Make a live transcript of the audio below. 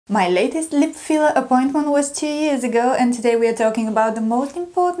My latest lip filler appointment was 2 years ago, and today we are talking about the most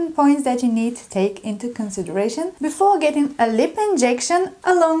important points that you need to take into consideration before getting a lip injection,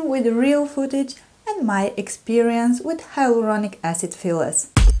 along with real footage and my experience with hyaluronic acid fillers.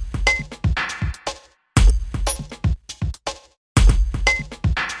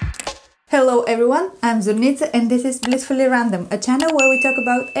 Hello everyone, I'm Zurnica and this is Blissfully Random, a channel where we talk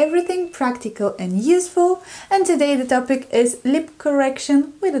about everything practical and useful, and today the topic is lip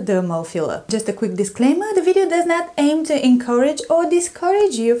correction with a dermal filler. Just a quick disclaimer, the video does not aim to encourage or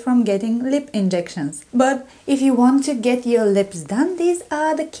discourage you from getting lip injections. But if you want to get your lips done, these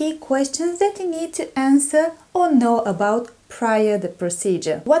are the key questions that you need to answer or know about prior the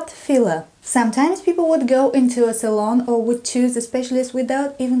procedure. What filler? Sometimes people would go into a salon or would choose a specialist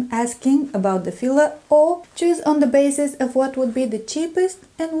without even asking about the filler, or choose on the basis of what would be the cheapest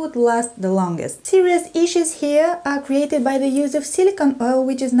and would last the longest. Serious issues here are created by the use of silicone oil,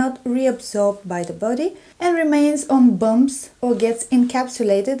 which is not reabsorbed by the body and remains on bumps or gets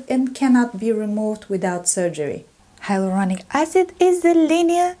encapsulated and cannot be removed without surgery. Hyaluronic acid is a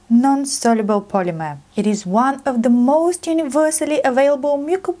linear, non-soluble polymer. It is one of the most universally available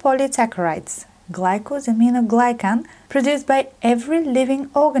mucopolysaccharides, glycosaminoglycan, produced by every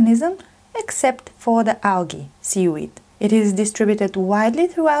living organism except for the algae, seaweed. It is distributed widely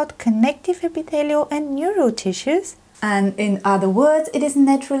throughout connective epithelial and neural tissues, and in other words, it is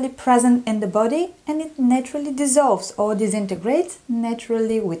naturally present in the body and it naturally dissolves or disintegrates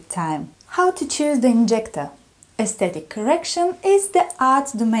naturally with time. How to choose the injector? Aesthetic correction is the art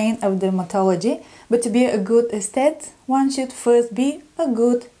domain of dermatology, but to be a good aesthete, one should first be a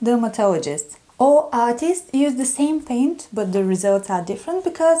good dermatologist. All artists use the same paint, but the results are different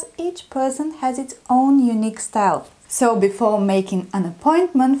because each person has its own unique style. So before making an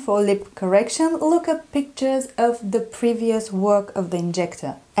appointment for lip correction, look at pictures of the previous work of the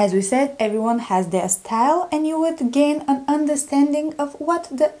injector. As we said, everyone has their style and you would gain an understanding of what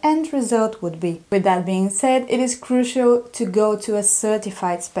the end result would be. With that being said, it is crucial to go to a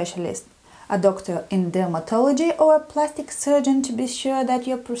certified specialist, a doctor in dermatology or a plastic surgeon, to be sure that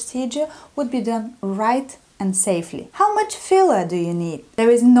your procedure would be done right and safely. How much filler do you need? There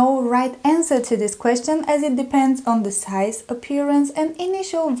is no right answer to this question, as it depends on the size, appearance and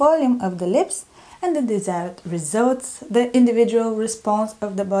initial volume of the lips and the desired results, the individual response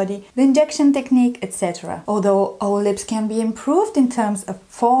of the body, the injection technique, etc. Although all lips can be improved in terms of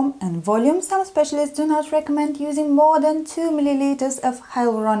form and volume, some specialists do not recommend using more than 2 ml of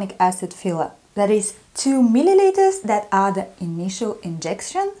hyaluronic acid filler. That is 2 ml that are the initial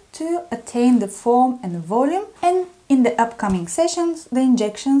injection to attain the form and volume, and in the upcoming sessions the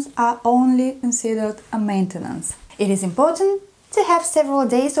injections are only considered a maintenance. It is important to have several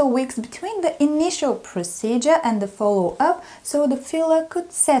days or weeks between the initial procedure and the follow-up so the filler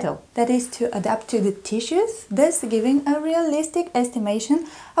could settle, that is to adapt to the tissues, thus giving a realistic estimation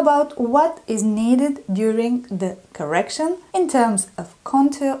about what is needed during the correction in terms of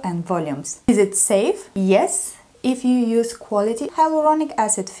contour and volumes. Is it safe? Yes, if you use quality hyaluronic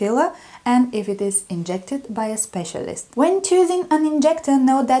acid filler and if it is injected by a specialist. When choosing an injector,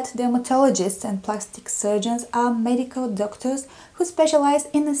 note that dermatologists and plastic surgeons are medical doctors who specialize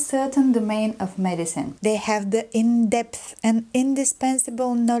in a certain domain of medicine. They have the in-depth and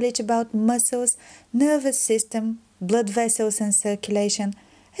indispensable knowledge about muscles, nervous system, blood vessels and circulation,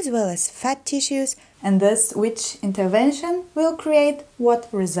 as well as fat tissues, and thus which intervention will create what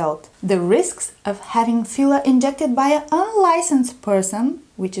result. The risks of having filler injected by an unlicensed person,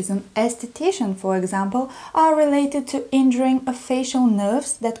 which is an esthetician for example, are related to injuring of facial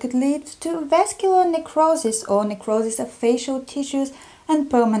nerves that could lead to vascular necrosis or necrosis of facial tissues and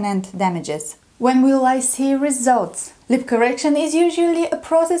permanent damages. When will I see results? Lip correction is usually a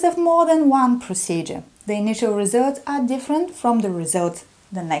process of more than one procedure. The initial results are different from the results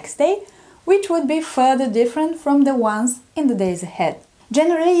the next day, which would be further different from the ones in the days ahead.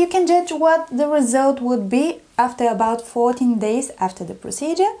 Generally, you can judge what the result would be after about 14 days after the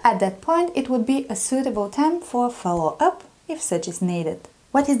procedure. At that point, it would be a suitable time for follow-up if such is needed.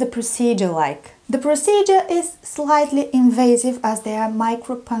 What is the procedure like? The procedure is slightly invasive as there are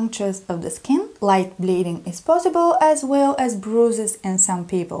micropunctures of the skin. Light bleeding is possible, as well as bruises in some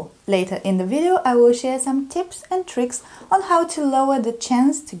people. Later in the video I will share some tips and tricks on how to lower the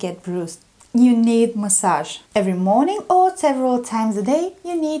chance to get bruised. You need massage. Every morning or several times a day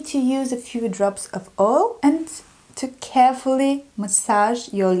you need to use a few drops of oil and to carefully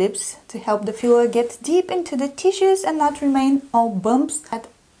massage your lips to help the filler get deep into the tissues and not remain all bumps at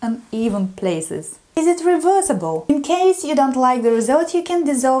uneven places. Is it reversible? In case you don't like the result, you can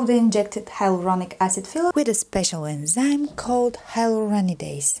dissolve the injected hyaluronic acid filler with a special enzyme called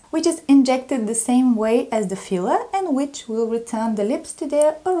hyaluronidase, which is injected the same way as the filler and which will return the lips to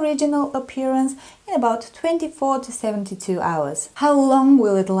their original appearance in about 24 to 72 hours. How long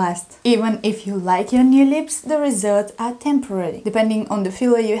will it last? Even if you like your new lips, the results are temporary. Depending on the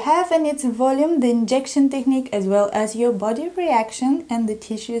filler you have and its volume, the injection technique, as well as your body reaction and the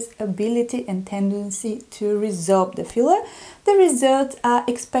tissue's ability and tendency to resorb the filler, the results are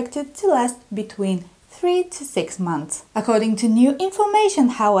expected to last between 3 to 6 months. According to new information,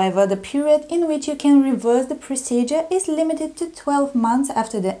 however, the period in which you can reverse the procedure is limited to 12 months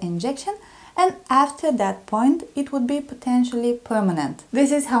after the injection, and after that point it would be potentially permanent.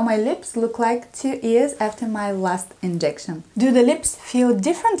 This is how my lips look like 2 years after my last injection. Do the lips feel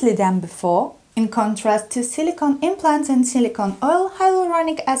differently than before? In contrast to silicone implants and silicone oil,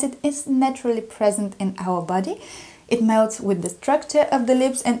 hyaluronic acid is naturally present in our body. It melts with the structure of the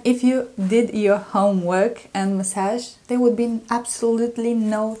lips, and if you did your homework and massage, there would be absolutely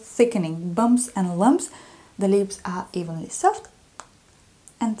no thickening, bumps and lumps. The lips are evenly soft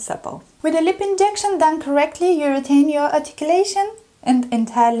and supple. With a lip injection done correctly, you retain your articulation and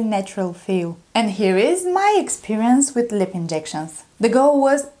entirely natural feel. And here is my experience with lip injections. The goal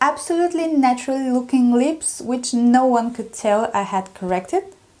was absolutely naturally looking lips, which no one could tell I had corrected,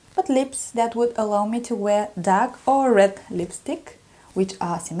 but lips that would allow me to wear dark or red lipstick, which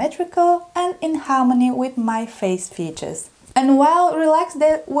are symmetrical and in harmony with my face features. And while relaxed,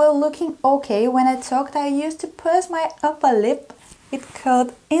 they were looking okay. When I talked, I used to purse my upper lip. It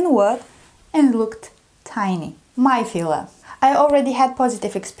curled inward and looked tiny. My filler. I already had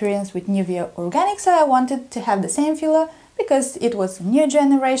positive experience with Nivea Organic, so I wanted to have the same filler because it was a new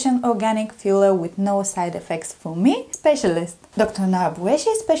generation organic filler with no side effects for me. Specialist. Dr. Nora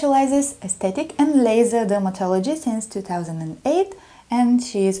Bueshi specializes aesthetic and laser dermatology since 2008, and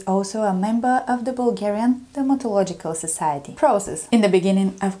she is also a member of the Bulgarian Dermatological Society. Process. In the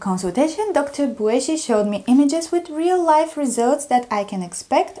beginning of consultation, Dr. Bueshi showed me images with real-life results that I can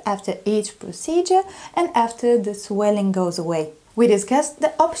expect after each procedure and after the swelling goes away. We discussed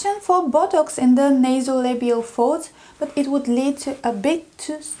the option for Botox in the nasolabial folds, but it would lead to a bit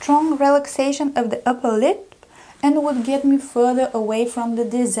too strong relaxation of the upper lip and would get me further away from the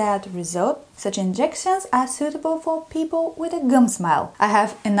desired result. Such injections are suitable for people with a gum smile. I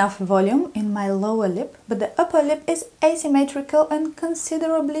have enough volume in my lower lip, but the upper lip is asymmetrical and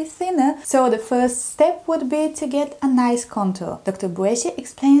considerably thinner, so the first step would be to get a nice contour. Dr. Bueshi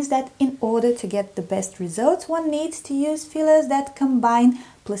explains that in order to get the best results, one needs to use fillers that combine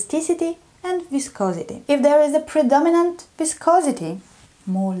plasticity and viscosity. If there is a predominant viscosity,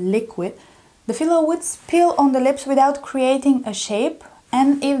 more liquid, the filler would spill on the lips without creating a shape,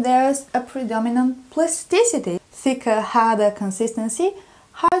 and if there's a predominant plasticity, thicker, harder consistency,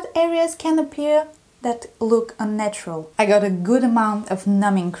 hard areas can appear that look unnatural. I got a good amount of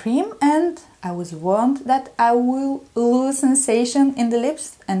numbing cream, and I was warned that I will lose sensation in the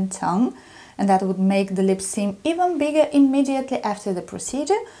lips and tongue, and that would make the lips seem even bigger immediately after the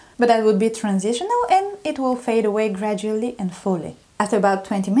procedure, but that would be transitional and it will fade away gradually and fully. After about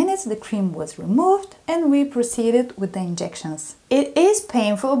 20 minutes, the cream was removed and we proceeded with the injections. It is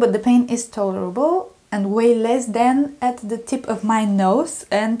painful, but the pain is tolerable and way less than at the tip of my nose,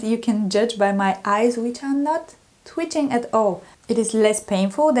 and you can judge by my eyes, which are not twitching at all. It is less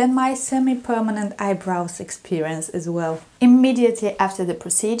painful than my semi-permanent eyebrows experience as well. Immediately after the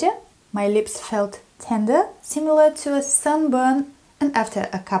procedure, my lips felt tender, similar to a sunburn, and after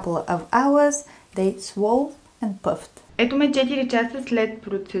a couple of hours, they swelled and puffed. Ето ме 4 часа след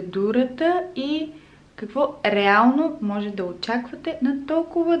процедурата и какво реално може да очаквате на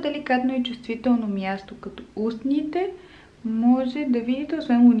толкова деликатно и чувствително място като устните. Може да видите,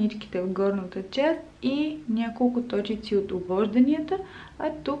 освен луничките в горната част и няколко точици от обожданията, а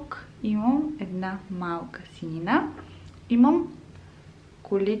тук имам една малка синина. Имам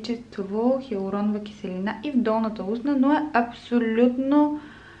количество хиалуронова киселина и в долната устна, но е абсолютно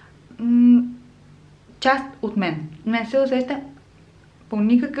част от мен. Не се усеща по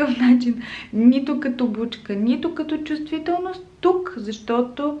никакъв начин, нито като бучка, нито като чувствителност тук,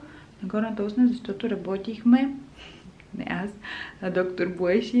 защото на горната устна, защото работихме, не аз, а доктор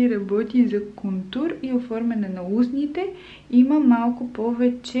Буеши работи за контур и оформяне на устните. Има малко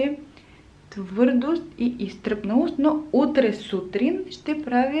повече твърдост и изтръпналост, но утре сутрин ще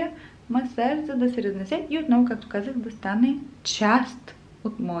правя масаж, за да се разнесе и отново, както казах, да стане част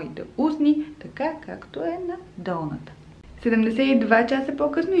от моите устни, така както е на долната. 72 часа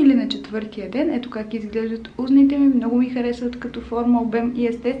по-късно или на четвъртия ден. Ето как изглеждат устните ми. Много ми харесват като форма, обем и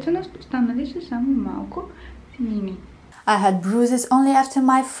естественост. Останали са само малко синини. I had bruises only after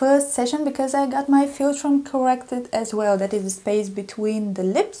my first session because I got my filtrum corrected as well. That is the space between the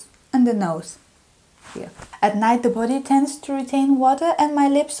lips and the nose. Here. At night the body tends to retain water and my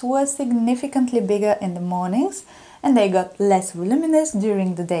lips were significantly bigger in the mornings and they got less voluminous during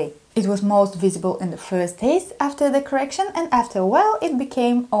the day. It was most visible in the first days after the correction and after a while it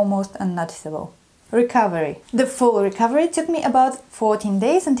became almost unnoticeable. Recovery. The full recovery took me about 14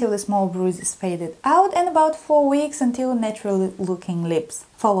 days until the small bruises faded out and about 4 weeks until natural looking lips.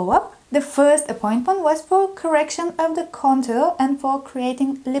 Follow-up. The first appointment was for correction of the contour and for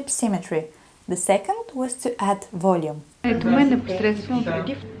creating lip symmetry. The second was to add volume. Ето ме непосредствено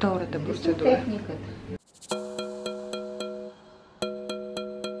преди втората процедура.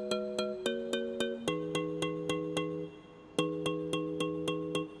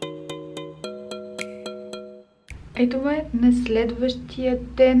 Ето ме на следващия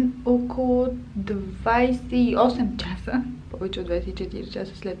ден около 28 часа, повече от 24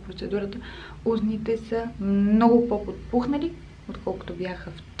 часа след процедурата. Устните са много по-подпухнали, отколкото бяха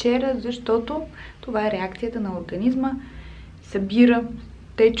вчера, защото това е реакцията на организма. Събира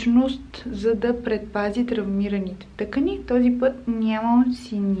течност, за да предпази травмираните тъкани. Този път нямам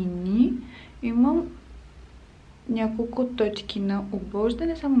синини, имам няколко точки на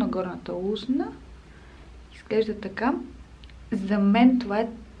обождане, само на горната устна. Изглежда така. За мен това е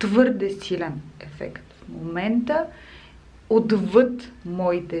твърде силен ефект. В момента отвъд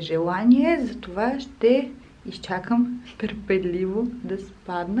моите желания, затова ще изчакам търпеливо да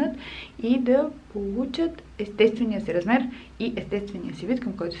спаднат и да получат естествения си размер и естествения си вид,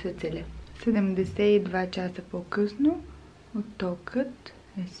 към който се целя. 72 часа по-късно оттокът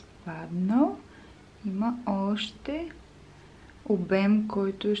е спаднал. Има още обем,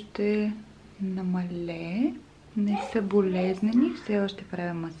 който ще намалее. Не са болезнени. Все още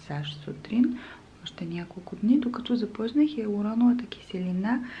правя масаж сутрин. Още няколко дни, докато започна хиалуроновата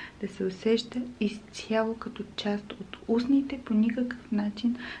киселина да се усеща изцяло като част от устните, по никакъв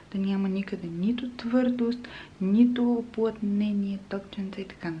начин да няма никъде нито твърдост, нито оплътнение, топченца и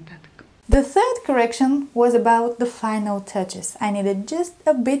така нататък. The third correction was about the final touches. I needed just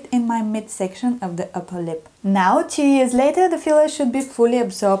a bit in my midsection of the upper lip. Now, 2 years later, the filler should be fully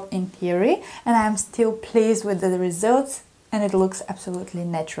absorbed in theory, and I'm still pleased with the results, and it looks absolutely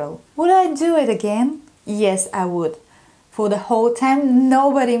natural. Would I do it again? Yes, I would. For the whole time,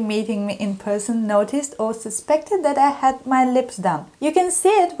 nobody meeting me in person noticed or suspected that I had my lips done. You can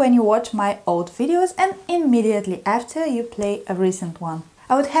see it when you watch my old videos and immediately after you play a recent one.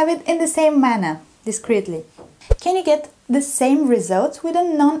 I would have it in the same manner, discreetly. Can you get the same results with a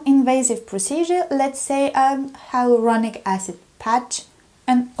non-invasive procedure, let's say a hyaluronic acid patch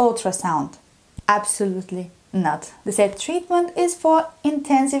and ultrasound? Absolutely not. The said treatment is for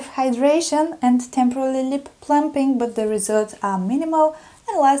intensive hydration and temporary lip plumping, but the results are minimal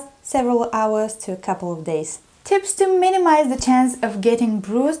and last several hours to a couple of days. Tips to minimize the chance of getting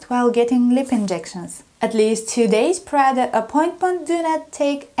bruised while getting lip injections. At least 2 days prior to the appointment, do not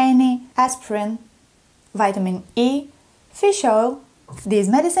take any aspirin, vitamin E, fish oil, these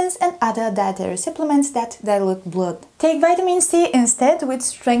medicines and other dietary supplements that dilute blood. Take vitamin C instead, which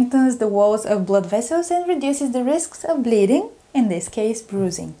strengthens the walls of blood vessels and reduces the risks of bleeding, in this case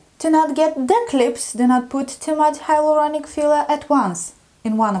bruising. To not get duck lips, do not put too much hyaluronic filler at once,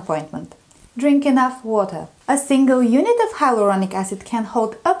 in one appointment. Drink enough water. A single unit of hyaluronic acid can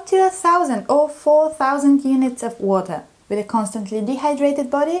hold up to 1,000 or 4,000 units of water. With a constantly dehydrated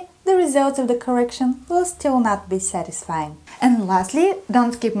body, the results of the correction will still not be satisfying. And lastly,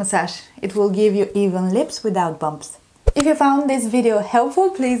 don't skip massage. It will give you even lips without bumps. If you found this video helpful,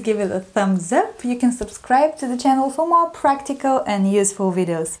 please give it a thumbs up. You can subscribe to the channel for more practical and useful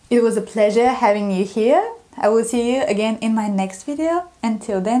videos. It was a pleasure having you here. I will see you again in my next video.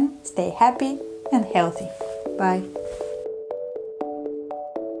 Until then, stay happy and healthy. Bye.